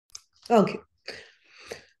Okay.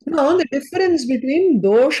 Now the difference between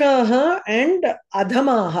doshaha and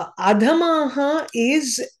adhamaha. Adhamaha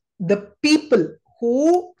is the people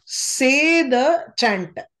who say the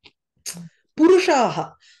chant.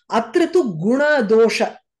 Purushaha. Atra tu guna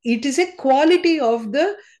dosha. It is a quality of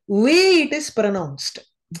the way it is pronounced.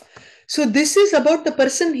 So this is about the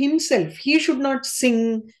person himself. He should not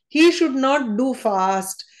sing. He should not do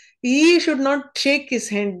fast. He should not shake his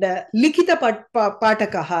hand. Likita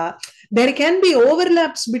patakaha. There can be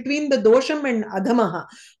overlaps between the dosham and adhamaha.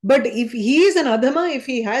 But if he is an adhama, if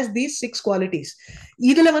he has these 6 qualities,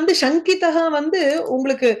 இதுல வந்து சங்கிதா வந்து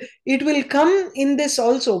உங்களுக்கு it will come in this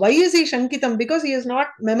also. Why is he shankitam? Because he has not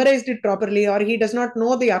memorized it properly, or he does not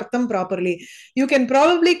know the artham properly. You can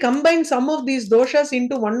probably combine some of these doshas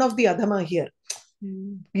into one of the adhama here.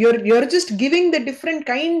 You're just giving the different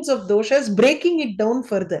kinds of doshas, breaking it down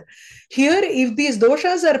further. Here, if these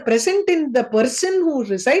doshas are present in the person who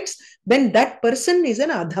recites, then that person is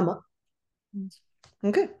an adhama.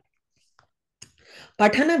 Okay.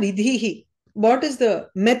 Pathana vidhihi. What is the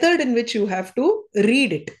method in which you have to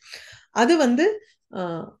read it? அது வந்து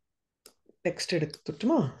text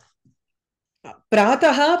எடுத்துட்டுமா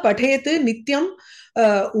प्रातः पठेत् नित्यं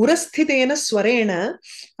उरस्थितेन स्वरेण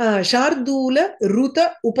शार्दूल ऋत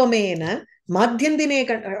उपमेन माध्यन्दिने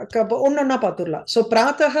onna pathurla. So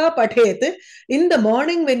pratah pathet, in the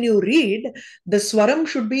morning when you read, the swaram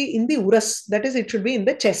should be in the uras, that is, it should be in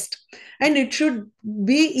the chest, and it should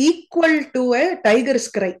be equal to a tiger's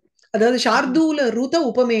cry. அதாவது शार्दूल ऋत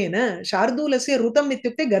उपमेन, शार्दूलस्य ऋतम्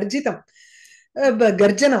इत्युक्ते गर्जितं,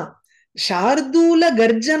 गर्जना, शार्दूल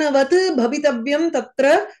गर्जनवत् भवितव्यं तत्र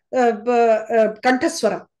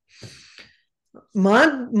कण्ठस्वरम्.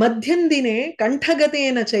 मध्यन्दिने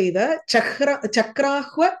कण्ठगतेन चैव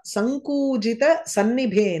चक्राह्व संकूजित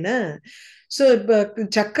सन्निभेन. So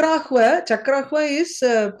chakrahva is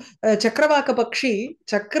chakravaka pakshi.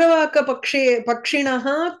 Chakravaka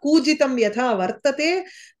pakshinaha kujitam yatha vartate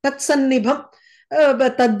tatsannibham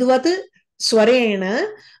tadvat swarena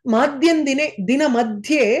madhyandine dina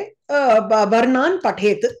madhye varnan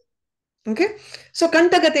pathet. Okay, so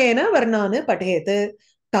kantagatena varnan pathet.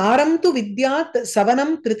 तारं तु विद्यात्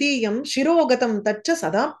सवनं तृतीयं शिरोगतं तच्च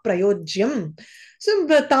सदा प्रयोज्यं. So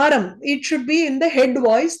तारं, it should be in the head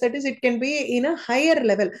voice, that is, it can be in a higher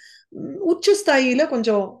level. உச்ச ஸ்தாயில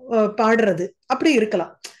கொஞ்சம் பாடுறது அப்படி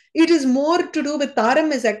இருக்கலாம். It is more to do with taram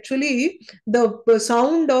is actually the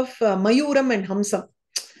sound of mayuram and hamsam.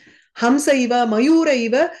 Hamsa iva, mayura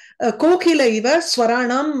iva, kokila iva,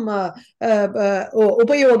 swaranam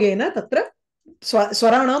upayogena tatra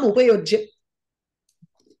swaranam upayojya.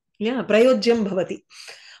 Yeah, prayojyam bhavati.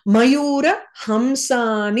 Mayura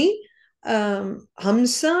hamsani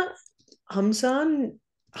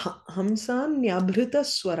hamsanyabhrita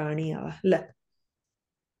swarani avalla.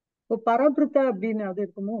 So parabhrita அப்படினு அது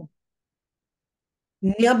இருக்குமோ?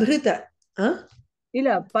 ஞாப்ருத இல்ல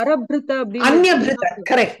பரபிருத்த அப்படி அன்யபிருத.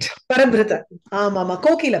 Correct, பரபிருத. ஆமாமா,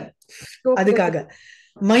 கோகிலம். அதுக்காக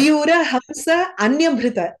மயூர ஹம்ச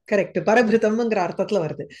அன்யபிருத. Correct, பரபிருத்தம்ங்கிற அர்த்தத்துல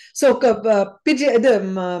வருது. சோ இது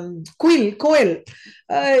குயில், Goyal,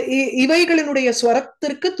 இவைகளினுடைய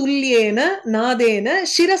ஸ்வரத்திற்கு துல்லியேன நாதேன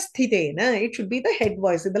சிரஸ்திதேன, it should be the head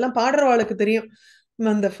voice. இதெல்லாம் பாடுறவாளுக்கு தெரியும்.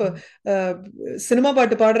 அந்த சினிமா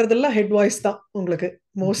பாட்டு பாடுறதெல்லாம் ஹெட் வாய்ஸ் தான் உங்களுக்கு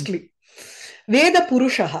மோஸ்ட்லி. वेद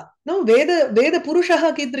पुरुषः, no, वेद पुरुषः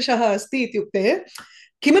कीदृशः अस्ति इत्युक्ते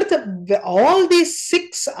किमर्थं all these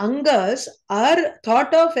 6 angas are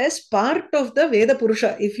thought of as part of the Veda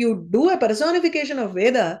Purusha. If you do a personification of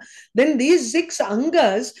Veda, then these 6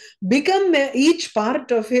 angas become each part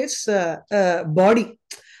of his body.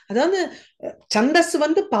 அதாவது சந்தஸ்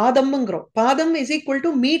வந்து பாதம்ங்கிறோம். பாதம் is equal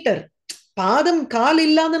to meter. பாதம் கால்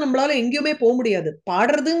இல்லாத நம்மளால எங்கேயுமே போக முடியாது.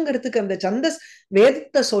 பாடுறதுங்கிறதுக்கு அந்த சந்தஸ்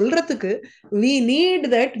வேதத்தை சொல்றதுக்கு we need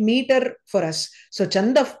that meter for us. So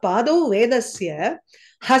சந்தः பாதௌ வேதஸ்ய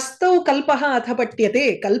ஹஸ்தௌ கல்பஹ அத பட்யதே.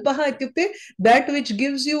 கல்பஹ இत्युक्ते that which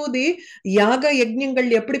gives you the யாக யஜ்ஞங்கள்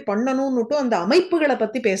எப்படி பண்ணணும்னுட்டு அந்த அமைப்புகளை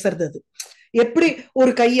பத்தி பேசுறது. அது எப்படி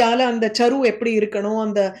ஒரு கையால அந்த சரு எப்படி இருக்கணும்,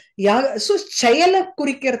 அந்த யாக செயலை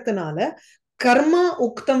குறிக்கிறதுனால கர்மா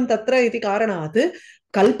உக்தம் தத்ர இது காரணாத்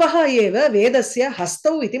கல்பஹ ஏவ வேதஸ்ய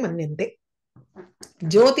ஹஸ்தௌ இதி மன்யந்தே.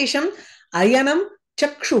 ஜோதிஷம் அயனம்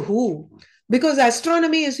சக்ஷுஹு, because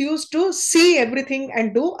astronomy is used to see everything and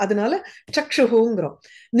do, அதனால சக்ஷுஹுங்கிறோம்.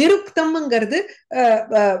 நிருக்தம்ங்கிறது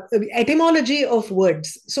etymology of words,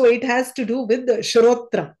 so it has to do with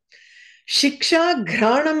ஸ்ரோத்ரம். சிக்ஷா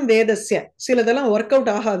கிராணம் வேதஸ்ய, சிலதெல்லாம் ஒர்க்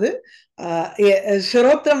அவுட் ஆகாது.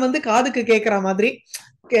 ஸ்ரோத்ரம் வந்து காதுக்கு கேட்கிற மாதிரி,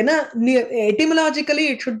 ஏன்னா எட்டிமலாஜிக்கலி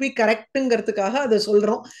இட் ஷுட் பி கரெக்ட்ங்கிறதுக்காக அதை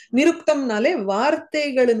சொல்றோம். நிருக்தம்னாலே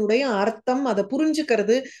வார்த்தைகளினுடைய அர்த்தம், அதை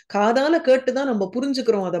புரிஞ்சுக்கிறது, காதால கேட்டுதான் நம்ம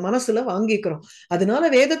புரிஞ்சுக்கிறோம், அதை மனசுல வாங்கிக்கிறோம். அதனால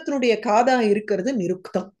வேதத்தினுடைய காதா இருக்கிறது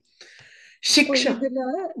நிருக்தம். சிக்ஷா இதுல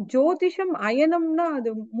ஜோதிஷம் அயனம்னா அது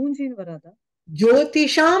மூஞ்சின்னு வராதா?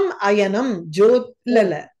 ஜோதிஷாம் அயனம்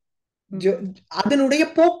இல்ல அதனுடைய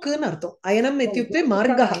போக்குன்னு அர்த்தம். அயனம் இத்யுக்தே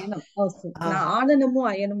மார்கா. நான் ஆனனமும்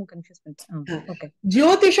அயனமும் கன்ஃபியூஸ் பண்ணிட்டேன். ஓகே.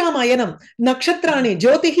 ஜோதிஷாம் அயனம் நக்ஷத்ராணி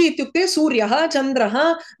ஜோதிஹி இத்யுக்தே சூர்யः சந்திரः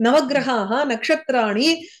நவக்கிரகாः நக்ஷத்ராணி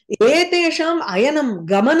ஏதேஷாம் அயனம்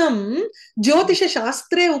கமனம் ஜோதிஷ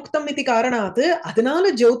சாஸ்திரே உக்தம் இதி காரணாத் அதனால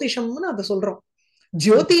ஜோதிஷம்னு அதை சொல்றோம்.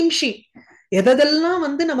 ஜோதிம்ஷி எதெல்லாம்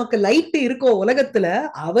வந்து நமக்கு லைட் இருக்கோ உலகத்துல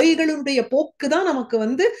அவைகளுடைய போக்கு தான் நமக்கு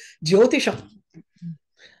வந்து ஜோதிஷம்.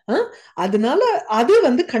 அதனால அது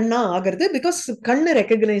வந்து கண்ணா ஆகிறது, பிகாஸ் கண்ணு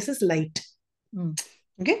ரெகக்னைசஸ் லைட்.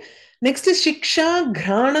 ஓகே. நெக்ஸ்ட் சிக்ஷா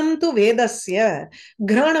கிராணம் து வேதஸ்ய.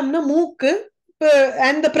 கிராணம்னா மூக்கு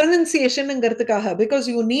and the pronunciationங்கிறதுக்காக, because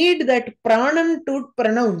you need that pranam to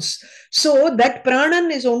pronounce, so that pranan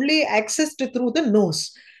is only accessed through the nose.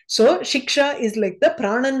 So shiksha is like the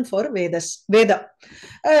pranan for veda.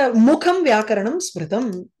 मुखं व्याकरणं स्मृतं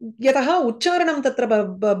यतः उच्चारणं तत्र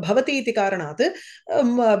भवति इति कारणात्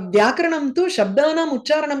व्याकरणं तु शब्दानाम्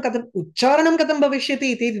उच्चारणं कथं भविष्यति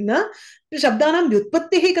इति न, शब्दानां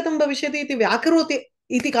व्युत्पत्तिः कथं भविष्यति इति व्याकरोति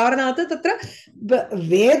इति कारणात् तत्र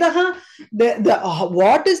वेदः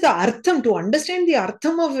what is the artham, to understand the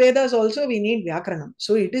artham of vedas also we need vyakaranam.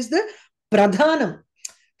 So it is the pradhanam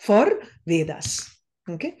for vedas.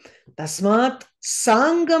 Okay. Tasmat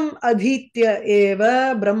sangam adhitya eva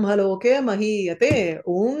brahmaloke mahiyate.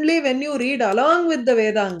 Only when you read along with the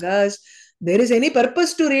Vedangas there is any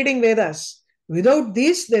purpose to reading Vedas. Without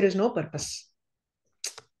this there is no purpose.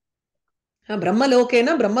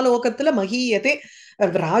 Brahmalokena brahmalokatla mahiyate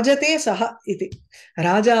rajate saha iti.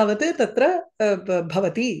 Rajavat tatra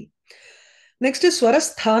bhavati. Next is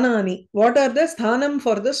swarasthanani. What are the sthanam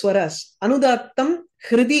for the swaras? Anudattam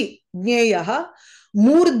hridi jneyah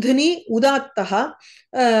मूर्धनि उदात्तः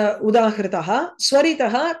उदाहृतः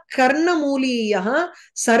स्वरितः कर्णमूलीयः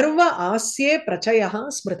सर्व आस्ये प्रचयः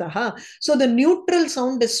स्मृतः. So the neutral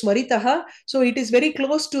sound is swaritah, so it is very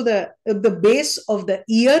close to the base of the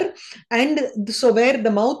ear, and so where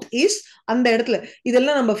the mouth is அந்த இடத்துல.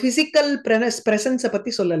 இதெல்லாம் நம்ம physical presence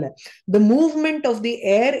பத்தி சொல்லல. The movement of the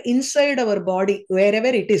air inside our body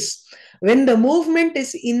wherever it is, when the movement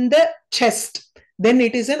is in the chest, then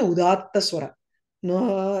it is an udatta swara.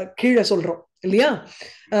 கீழே சொல்றோம் இல்லையா?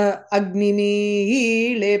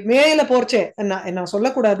 அக்னிமீலே மேல போர்ச்சே நான்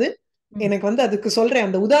சொல்லக்கூடாது, எனக்கு வந்து அதுக்கு சொல்றேன்.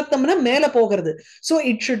 அந்த உதாத்தம்னா மேல போகிறது. So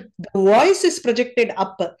it should, the voice is projected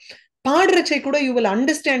up. பாடுறச்சே கூட you will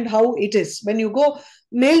understand how it is. When you go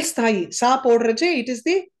மேல் ஸ்தாயி சா போடுறச்சே it is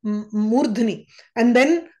the மூர்தனி, and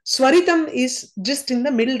then ஸ்வரிதம் is just in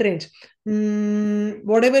the middle range.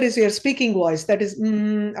 whatever is your speaking voice, that is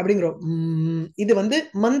அப்படிங்கிறோம். இது வந்து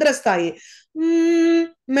மந்திரஸ்தாயி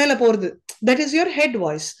மேல போறது, that is your head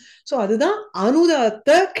voice. So அதுதான் அனுதாத்த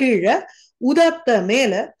கீழே, உதாத்த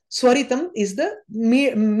மேல, ஸ்வரிதம் is the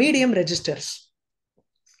medium registers.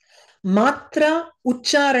 மாத்ரா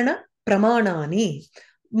உச்சாரண பிரமாணானி.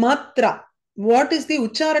 மாத்ரா, what is the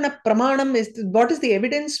ucharana pramanam, is what is the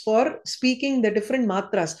evidence for speaking the different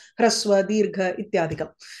matras, hrasva dirgha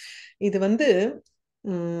ityadikam. இது வந்து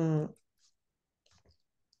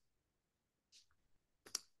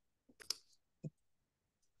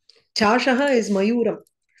சாஷஹா is மயூரம்.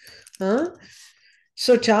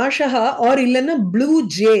 so சாஷஹா or இல்லன்னா blue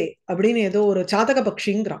J அப்படின்னு ஏதோ ஒரு சாதக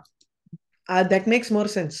பக்ஷிங்கிறான். that makes more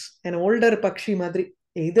sense, an older பக்ஷி மாதிரி.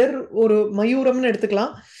 இதர் ஒரு மயூரம்னு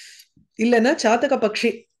எடுத்துக்கலாம், இல்லைன்னா சாத்தக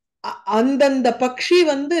பக்ஷி. அந்தந்த பக்ஷி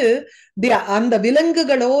வந்து அந்த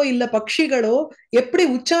விலங்குகளோ இல்ல பக்ஷிகளோ எப்படி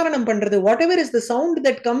உச்சாரணம் பண்றது, what ever is the sound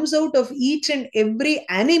that comes out of each and every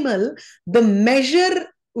animal, the measure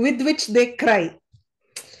with which they cry.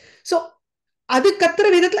 So அது கத்துற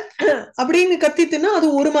விதத்துல அப்படின்னு கத்திட்டுன்னா அது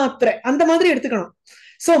ஒரு மாத்திரை, அந்த மாதிரி எடுத்துக்கணும்.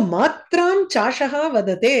 சோ மாத்ராம் சாஷஹா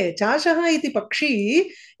வததே. சாஷஹா இது பக்ஷி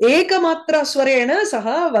ஏகமாத்ரா ஸ்வரேண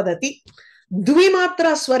சஹா வததி,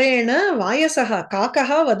 துவிமாத்ரா ஸ்வரேண வாயசஹா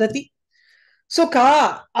காக்கஹா வததி. சோ கா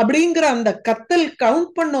அப்படிங்கிற அந்த கத்தல்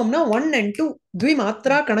கவுண்ட் பண்ணோம்னா 1 and 2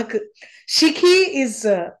 துவிமாத்ரா கணக்கு. ஷிகி இஸ்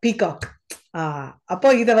பீகாக். அப்போ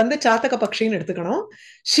இத வந்து சாத்தக பக்ஷின்னு எடுத்துக்கணும்.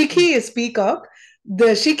 ஷிகி is peacock. The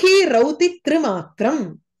ஷிகி ரௌதி த்ரிமாத்திரம்,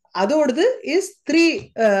 அதோடது is 3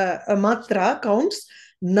 மாத்ரா counts.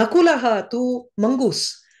 நகுலஹா து மங்கூஸ்,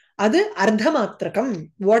 அது அர்த்த மாத்திரகம்.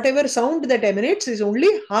 What ever sound that emanates is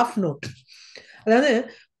only half note. அதாவது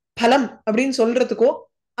பலம் அப்படின்னு சொல்றதுக்கோ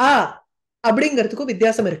ஆ அப்படிங்கிறதுக்கும்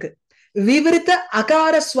வித்தியாசம் இருக்கு. விவரித்த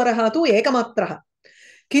அகாரஸ்வரஹா தூ ஏகமாத்திரஹ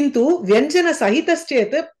கிந்து வியஞ்சன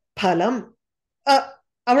சகிதச்சேத் பலம்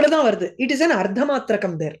அவ்வளவுதான் வருது. இட் இஸ் அன்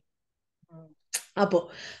அர்த்தமாத்திரகம் தேர். அப்போ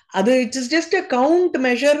அது it is just a count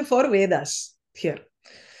measure for Vedas here.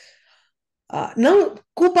 Now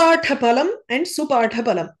kupatha palam and supatha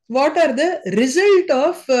palam, what are the result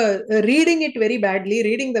of reading it very badly,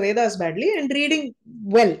 reading the Vedas badly and reading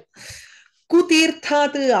well?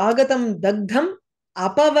 kutirthat agatam dagdham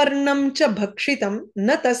apavarnam cha bhakshitam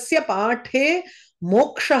na tasya pathe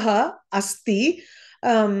mokshaha asti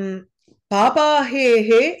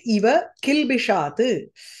papahehe iva kilbishat.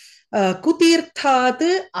 कुतीर्थात्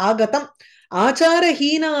आगतम्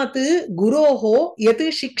आचारहीनात् गुरोः यत्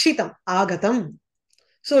शिक्षितम् आगतम्.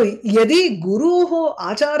 सो यदि गुरोः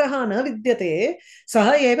आचारः न विद्यते सः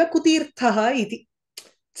एव कुतीर्थः इति.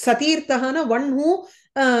 सतीर्थः न one who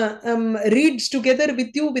reads together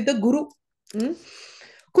with you with the guru.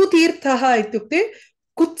 कुतीर्थः इत्युक्ते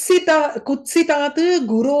कुत्सितात्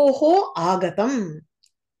गुरोः आगतम्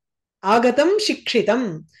आगतम् शिक्षितम्.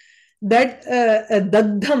 That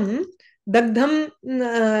dagdham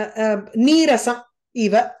neerasam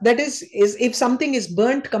eva, that is if something is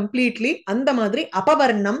burnt completely, anda madri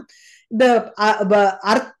apavarnam, the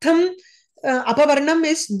artham apavarnam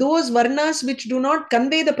is those varnas which do not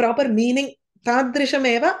convey the proper meaning. tadrisham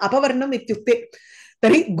eva apavarnam ityukte.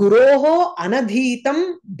 Tari guroho anadhitam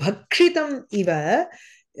bhakshitam iva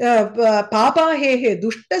papahehe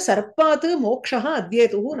dushta sarpat mokshaha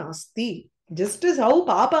adyetuhu nasti. Just as how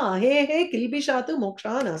papa ahehe kilbishatu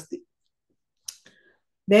moksha nasti.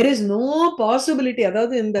 There is no possibility.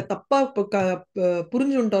 அதாவது இந்த தப்பா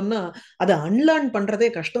புரிஞ்சுட்டோம்னா அதை unlearn பண்றதே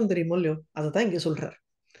கஷ்டம் தெரியுமோ இல்லையோ, அதைதான் இங்க சொல்றார்.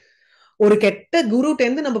 ஒரு கெட்ட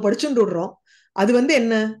குருட்டேந்து நம்ம படிச்சுட்டு விடுறோம், அது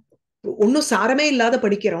என்ன ஒன்னும் சாரமே இல்லாத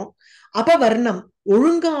படிக்கிறோம். அபவர்ணம்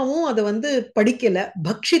ஒழுங்காவும் அதை படிக்கல.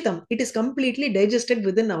 பக்ஷிதம் it is completely digested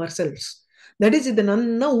within our cells. That is இது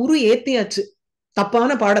நன்னா உரு ஏத்தியாச்சு தப்பான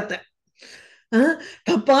பாடத்தை,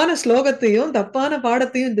 தப்பான ஸ்லோகத்தையும் தப்பான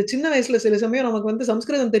பாடத்தையும். இந்த சின்ன வயசுல சில சமயம் நமக்கு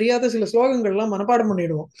சம்ஸ்கிருதம் தெரியாத சில ஸ்லோகங்கள்லாம் மனப்பாடம்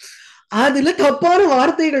பண்ணிடுவோம். அதுல தப்பான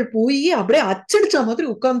வார்த்தைகள் போய் அப்படியே அச்சடிச்ச மாதிரி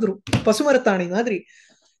உட்கார்ந்துரும், பசுமரத்தாணி மாதிரி.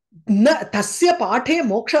 தஸ்ய பாட்டே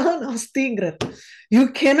மோக்ஷா நாஸ்திங்கிறார். யூ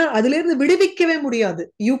கேனாட், அதுல இருந்து விடுவிக்கவே முடியாது.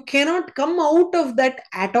 You cannot come out of that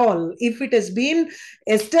at all if it has been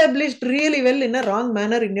established really well in a wrong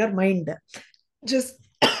manner in your mind. Just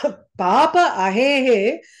பாப அஹேஹே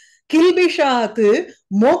கில்பிஷாத்து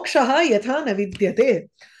மோக்ஷா யதா ந வித்யதே.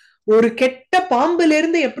 ஒரு கெட்ட பாம்புல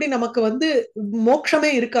இருந்து எப்படி நமக்கு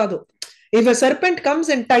மோட்சமே இருக்காதோ. If a serpent comes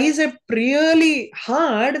and ties up really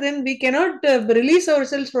hard, then we cannot release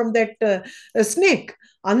ourselves from that snake.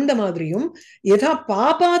 அந்த மாதிரியும் யதா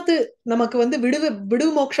பாபாத்து நமக்கு விடு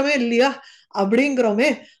மோட்சமே இல்லையா அப்படிங்கிறோமே,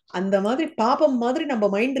 அந்த மாதிரி பாபம் மாதிரி நம்ம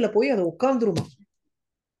மைண்ட்ல போய் அதை உட்கார்ந்துருமா.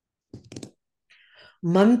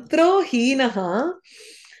 மந்த்ரோ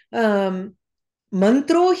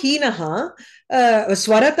ஹீனஹா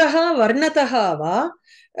ஸ்வரதஹ வர்ணதஹ வா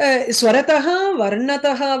स्वरतः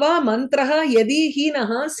वर्णतः वा मन्त्रः यदि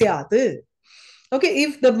हीनः स्यात्. Okay,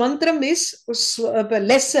 if the mantram is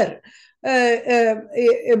lesser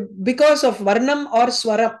because of varnam or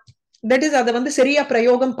swaram, that is அதை சரியா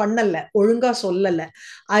பிரயோகம் பண்ணல, ஒழுங்கா சொல்லல,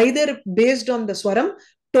 either based on the swaram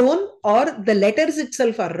tone or the letters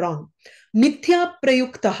itself are wrong. mithya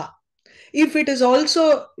prayuktaha, if it is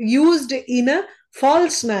also used in a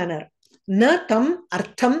false manner, na tam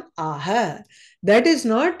artham aha, that is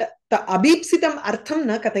not the abhipsitam artham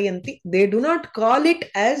na katayanti. They do not call it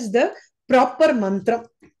as the proper mantra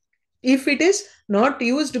if it is not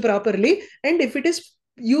used properly and if it is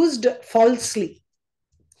used falsely.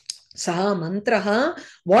 Saha mantraha,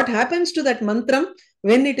 what happens to that mantram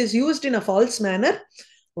when it is used in a false manner?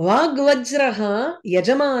 Vagvajraha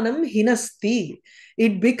yajamanam hinasti.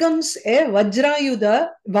 It becomes a vajrayuda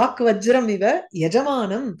vakvajram iva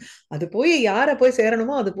yajamanam. அது போய் யார போய்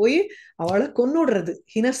சேரணுமோ அது போய் அவளை கொன்னுடுறது.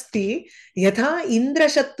 ஹினஸ்தி யதா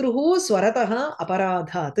இந்திரசத்ருஹு ஸ்வரதஹ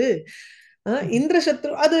அபராதாத்.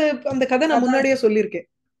 இந்திரசத்ரு, அது அந்த கதை நான் முன்னாடியே சொல்லியிருக்கேன்.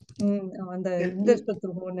 அந்த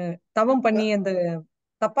இந்திரசத்ருஹுன்னு தவம் பண்ணி அந்த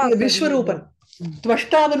தப்பா விஸ்வரூபன்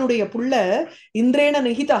त्वष्टावनुடைய புள்ள இந்திரேண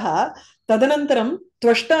நிஹிதஹ ததனந்தரம்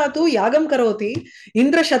त्वष्टा तु யாகம் கரோதி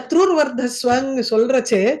இந்திர சத்ருர் வர்தஸ்வங்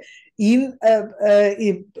சொல்றச்சே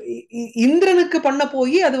இந்திரனுக்கு பண்ண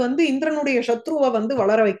போய் அது இந்திரனுடைய சத்ருவை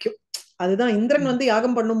வளர வைக்கும். அதுதான் இந்திரன்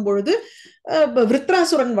யாகம் பண்ணும் பொழுது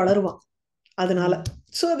விருத்ராசுரன் வளருவான். அதனால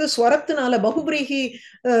சோ அது ஸ்வரத்தினால பகுபிரீஹி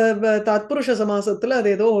தாத்புருஷ சமாசத்துல அது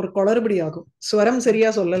ஏதோ ஒரு குளறுபடி ஆகும், ஸ்வரம் சரியா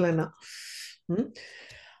சொல்லலைன்னா.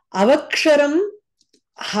 அவக்ஷரம்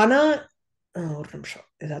ஹனா ஒரு நிமிஷம்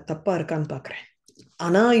இதா தப்பா இருக்கான்னு பாக்குறேன்.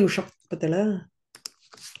 அனாயுஷம் பத்தில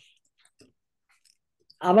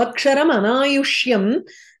அவக்ஷரம் அனாயுஷ்யம்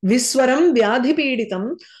விஸ்வரம் வியாதி பீடிதம்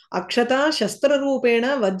அக்ஷதா சஸ்திர ரூபேண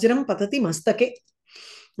வஜ்ரம் பததி மஸ்தகே.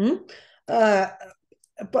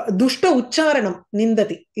 துஷ்ட உச்சாரணம்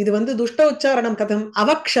நிந்ததி. இது வந்து துஷ்ட உச்சாரணம் கதம்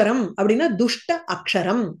அவக்ஷரம் அப்படின்னா துஷ்ட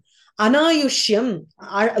அக்ஷரம். அனாயுஷ்யம்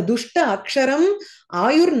துஷ்ட அக்ஷரம்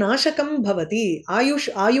ஆயுர் நாசகம் பவதி.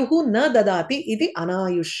 ஆயுஹு ந ததாதி இது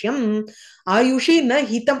அனாயுஷ்யம். ஆயுஷி ந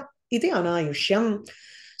ஹிதம் இது அனாயுஷ்யம்.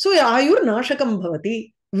 சோ ஆயுர் நாசகம் பவதி.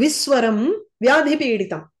 விஸ்வரம் வியாதி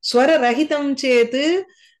பீடிதம் ஸ்வரரஹிதம் சேத்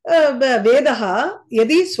वेदः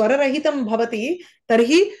यदि स्वररहितं भवति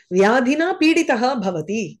तर्हि व्याधिना पीडितः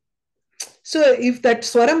भवति. So if that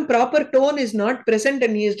swaram proper tone is not present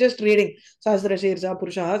and he is just reading sahasra shirja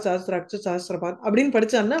purusha sahasraksha sahasrapat அப்படினு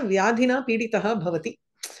படிச்சான்னா வியாதினா பீடிதः भवति.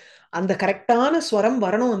 அந்த கரெக்டான ஸ்வரம்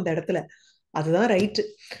வரணும் அந்த இடத்துல. அதுதான் ரைட்.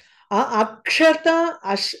 அக்ஷதா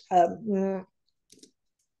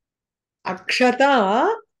அக்ஷதா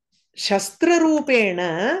சஸ்திர ரூபேண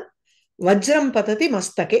வஜ்ரம் பததி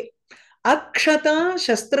மஸ்தகே. அக்ஷதா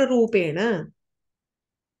சஸ்திர ரூபேண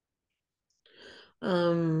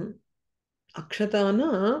அக்ஷதானா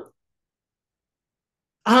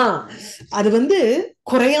அது வந்து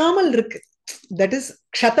குறையாமல் இருக்கு. தட் இஸ்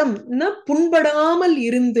க்ஷதம்னா புண்படாமல்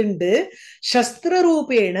இருந்துண்டு சஸ்திர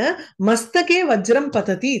ரூபேண மஸ்தகே வஜ்ரம்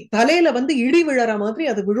பததி. தலையில வந்து இடி விழற மாதிரி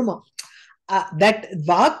அது விழுமா. that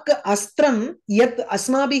vak astram yat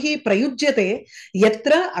asmabhihi prayujyate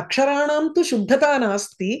yatra aksharanam tu shuddhata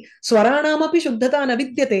nasti swaranam api shuddhata na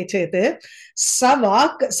vidyate chet sa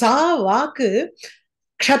vak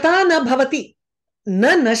kshata na bhavati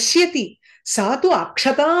na nashyati sa tu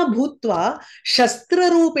akshata bhutva shastra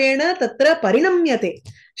rupena tatra parinamyate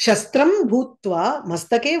shastram bhutva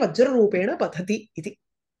mastake vajra rupena pathati iti.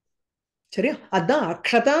 சரியா? அதான்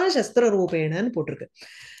அக்ஷதா சஸ்திர ரூபேணன்னு போட்டிருக்கு.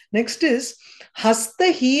 Next is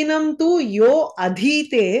hastaheenam tu yo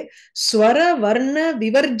adhite swara varna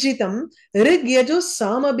vivarjitam rig yajus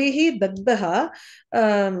samabhihi dagdaha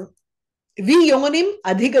viyonim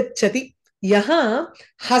adhigacchati. Yaha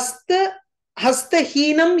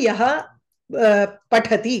hastaheenam yaha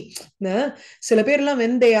பட்டதி. சில பேர்லாம்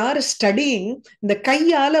when they are studying இந்த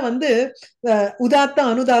கையால வந்து உதாத்த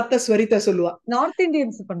அனுதாத்த ஸ்வரித்த சொல்லுவா. North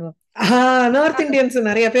Indians பண்ணுவா. நார்த் இந்தியன்ஸ்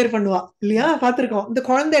நிறைய பேர் பண்ணுவா இல்லையா? பாத்திருக்கோம். இந்த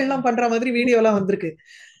குழந்தை எல்லாம் பண்ற மாதிரி வீடியோ எல்லாம் வந்திருக்கு.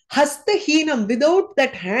 ஹஸ்தஹீனம் without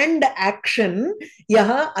that hand action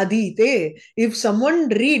yaha adite. If someone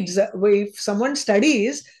reads, if someone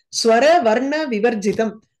studies swara varna vivarjitam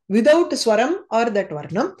without swaram or that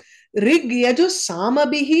varnam rig yaju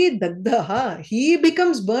samabhihi dagdaha, he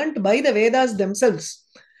becomes burnt by the Vedas themselves.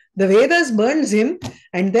 The Vedas burns him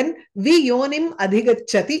and then vi yonim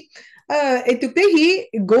adhigacchati. He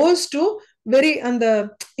goes to very and the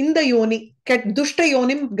in the yoni dushta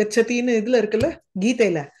yonim gachati nu idla irukla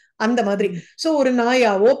கீதையில அந்த மாதிரி. So ஒரு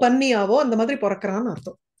நாயாவோ பன்னியாவோ அந்த மாதிரி பிறக்கறான்னு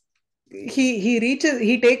அர்த்தம்.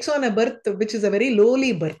 He takes on a birth which is a very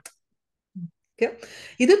lowly birth. Okay,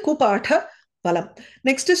 இது குபாட பலம்.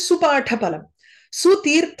 Next சுபாட பலம்.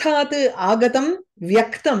 சுதீர்த்தாத் ஆகதம்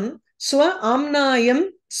வியக்தம் ஸ்வ ஆம்னாயம்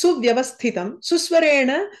சுவ்யவஸ்திதம் சுஸ்வரேண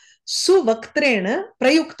சுவக்த்ரேண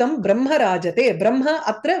பிரயுக்தம் பிரம்ம ராஜதே. பிரம்ம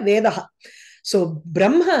அத்ர வேதः. So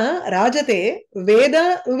brahma rajate, veda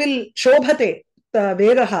will shobhate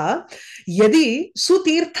vedah yadi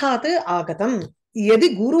sutirthat agatam. यदि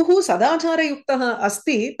गुरुः सदाचारयुक्तः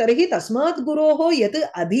अस्ति तर्हि तस्मात् गुरोः यत्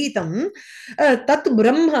अधीतं तत्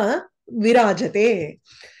ब्रह्म विराजते.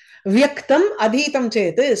 व्यक्तम् अधीतं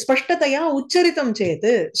चेत् स्पष्टतया उच्चरितं चेत्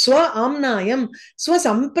स्व आम्नायं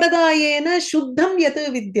स्वसम्प्रदायेन शुद्धं यत्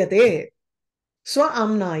विद्यते स्व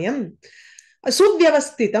आम्नायं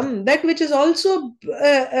सुव्यवस्थितं, that which is also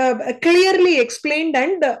clearly explained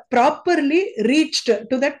and properly reached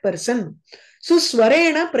to that person.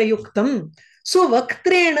 सुस्वरेण प्रयुक्तं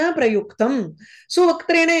सुवक्त्रेण प्रयुक्तं.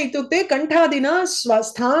 सुवक्त्रेण इत्युक्ते कण्ठादिना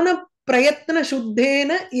स्थान प्रयत्न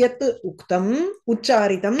शुद्धेन यत् उक्तम्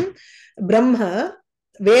उच्चारितं ब्रह्म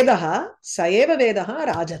वेदः स एव वेदः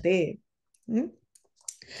राजते.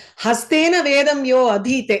 हस्तेन वेदम यो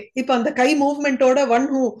अधीते. இப்ப அந்த கை மூவ்மெண்டோட one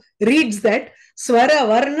who reads that ஸ்வர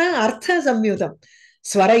வர்ண அர்த்த சம்யுதம்,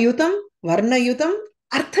 ஸ்வரயுதம் வர்ணயுதம்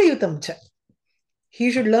அர்த்தயுதம் ச. He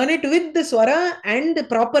should learn it with the swara and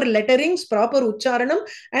proper letterings, proper ucharanam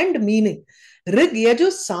and meaning. Rig yaju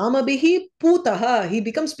samabhihi putaha. He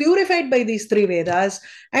becomes purified by these three Vedas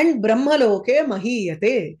and brahmaloke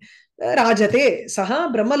mahiyate rajate. Saha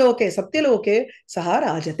brahmaloke satyaloke saha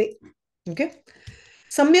rajate. Okay.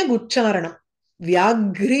 सम्यक् उच्चारणं.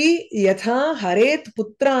 व्याघ्री यथा हरेत्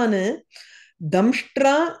पुत्रान्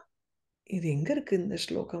दंष्ट्रा இது எங்க இருக்கு இந்த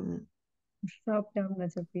ஸ்லோகம்? சாப்பிட்டாம் ந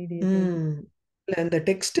ச பீடியதே. இல்ல இந்த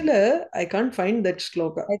டெக்ஸ்ட்ல I can't find that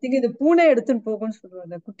shloka. I think இந்த பூனை எடுத்துன்னு போகும்னு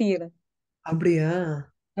சொல்லுவாங்க குட்டியை. அப்படியா?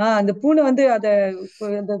 அந்த பூனை வந்து அந்த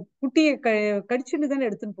குட்டியை கடிச்சுட்டு தானே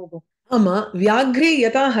எடுத்துன்னு போகும். ஆமா, வியாக்ரி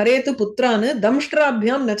யதா ஹரேது புத்ரான்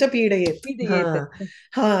தம்ஷ்ட்ராபியாம் நச்ச பீடயேத். பீடியேத்.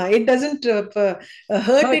 It doesn't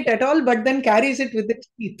hurt it at all, but then carries it with its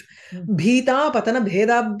teeth. Beetha பதன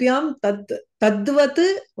பேதாபியாம் தத்வத்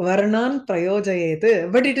வர்ணான் பிரயோஜயேத்.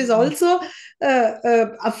 But it is also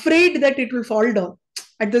afraid that it will fall down.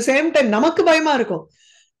 At the same time, நமக்கு பயமா இருக்கும்,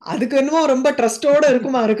 அதுக்கு என்னமோ ரொம்ப ட்ரஸ்டோட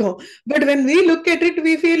இருக்குமா இருக்கும். But when we look at it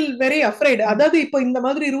we feel very afraid. அதாவது இப்போ இந்த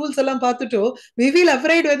மாதிரி ரூல்ஸ் எல்லாம் பார்த்துட்டு we feel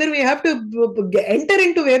afraid whether we have to enter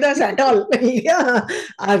into Vedas at all. இல்லையா?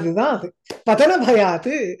 அதுதான் அது பதன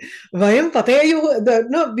பயாத்து பயம் பதேயு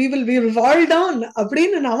no we will fall down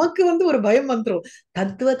அப்படின்னு நமக்கு வந்து ஒரு பயம் வந்துரும்.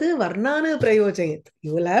 தத்வது வர்ணானு பிரயோஜயத்.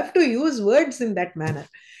 You will have to use words in that manner.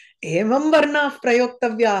 एवं वर्णाः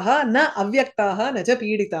प्रयोक्तव्याः न अव्यक्ताः न च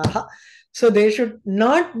पीडिताः. So they should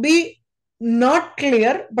not be not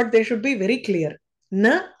clear, but they should be very clear. न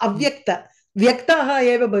अव्यक्ता व्यक्ताः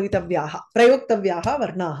एव भवितव्याः प्रयोक्तव्याः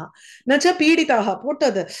वर्णाः न च पीडिताः.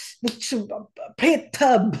 போட்டது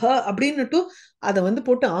அப்படின்னுட்டு அதை வந்து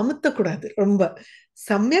போட்டு அமுத்த கூடாது. ரொம்ப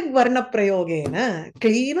சமயக் வர்ண பிரயோகேன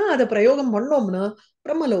கிளீனா அதை பிரயோகம் பண்ணோம்னா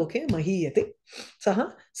பிரம்மலோகே மஹீயதே சஹ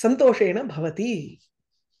சந்தோஷேன பவதி.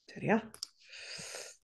 சரியா?